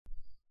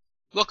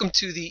Welcome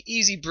to the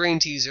easy brain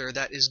teaser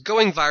that is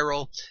going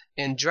viral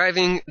and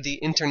driving the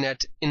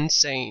internet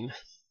insane.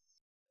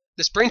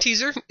 This brain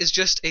teaser is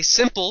just a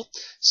simple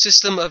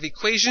system of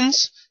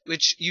equations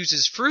which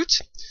uses fruit,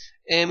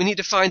 and we need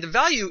to find the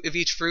value of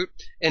each fruit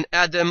and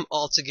add them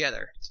all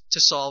together to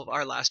solve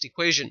our last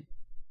equation.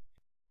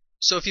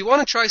 So if you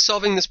want to try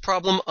solving this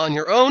problem on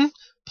your own,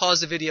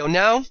 pause the video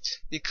now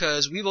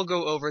because we will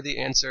go over the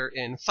answer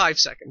in 5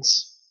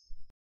 seconds.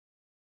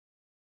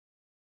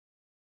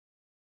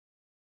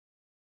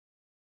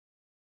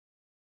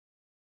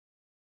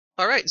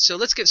 Alright, so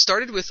let's get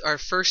started with our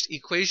first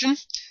equation.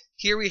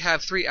 Here we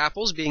have 3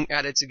 apples being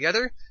added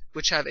together,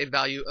 which have a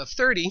value of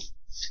 30,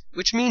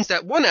 which means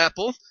that one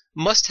apple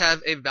must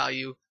have a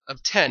value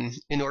of 10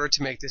 in order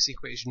to make this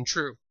equation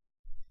true.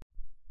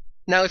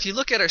 Now, if you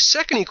look at our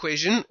second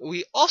equation,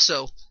 we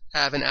also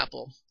have an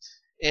apple.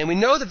 And we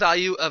know the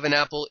value of an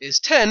apple is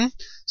 10,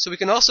 so we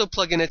can also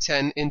plug in a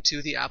 10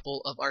 into the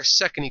apple of our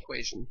second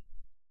equation.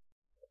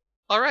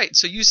 Alright,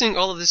 so using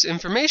all of this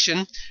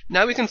information,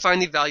 now we can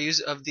find the values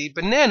of the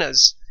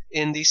bananas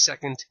in the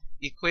second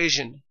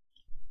equation.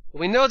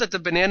 We know that the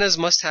bananas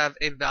must have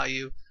a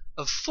value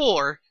of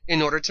 4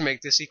 in order to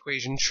make this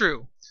equation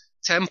true.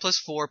 10 plus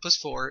 4 plus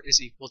 4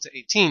 is equal to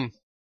 18.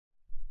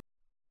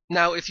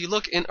 Now, if you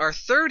look in our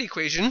third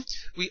equation,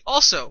 we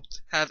also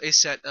have a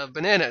set of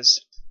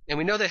bananas. And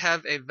we know they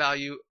have a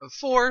value of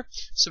 4,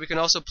 so we can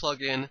also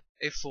plug in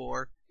a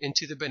 4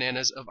 into the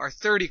bananas of our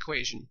third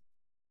equation.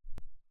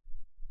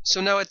 So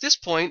now at this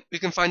point, we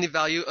can find the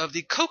value of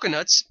the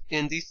coconuts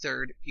in the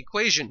third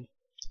equation.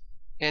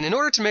 And in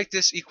order to make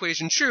this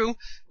equation true,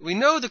 we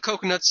know the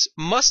coconuts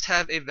must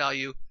have a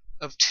value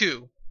of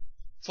 2.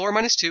 4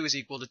 minus 2 is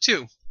equal to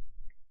 2.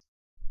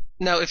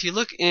 Now if you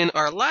look in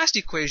our last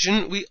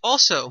equation, we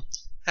also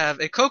have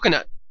a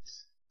coconut.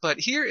 But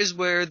here is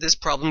where this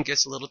problem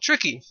gets a little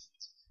tricky.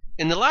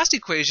 In the last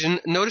equation,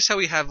 notice how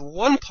we have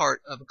one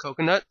part of a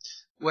coconut,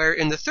 where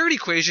in the third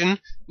equation,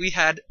 we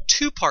had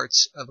 2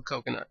 parts of a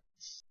coconut.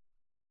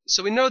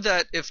 So we know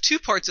that if 2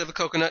 parts of a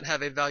coconut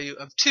have a value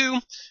of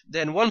 2,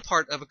 then one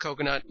part of a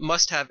coconut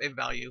must have a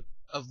value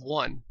of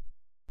 1.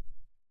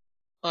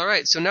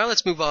 Alright, so now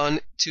let's move on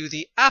to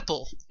the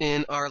apple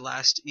in our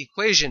last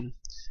equation.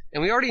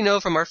 And we already know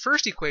from our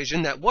first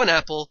equation that one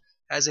apple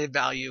has a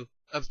value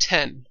of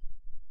 10.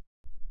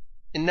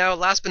 And now,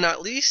 last but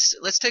not least,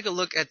 let's take a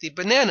look at the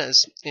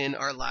bananas in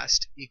our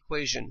last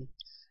equation.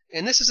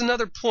 And this is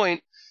another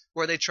point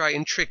where they try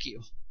and trick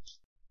you.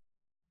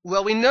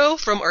 Well, we know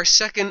from our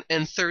second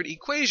and third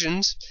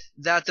equations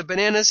that the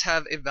bananas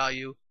have a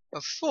value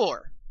of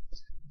 4.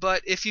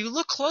 But if you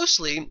look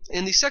closely,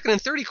 in the second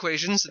and third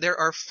equations, there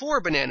are 4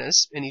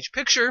 bananas in each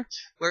picture,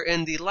 where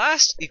in the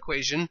last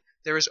equation,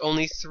 there is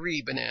only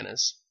 3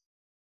 bananas.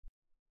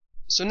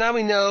 So now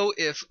we know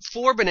if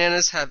 4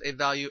 bananas have a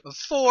value of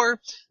 4,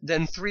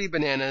 then 3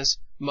 bananas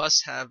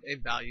must have a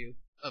value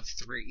of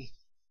 3.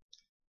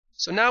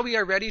 So now we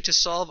are ready to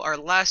solve our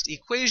last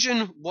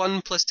equation.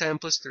 1 plus 10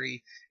 plus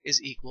 3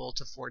 is equal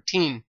to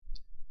 14.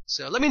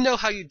 So let me know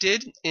how you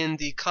did in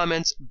the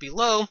comments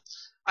below.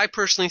 I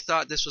personally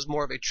thought this was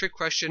more of a trick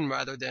question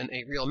rather than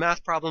a real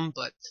math problem,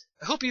 but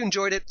I hope you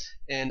enjoyed it,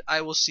 and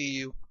I will see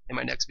you in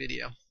my next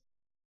video.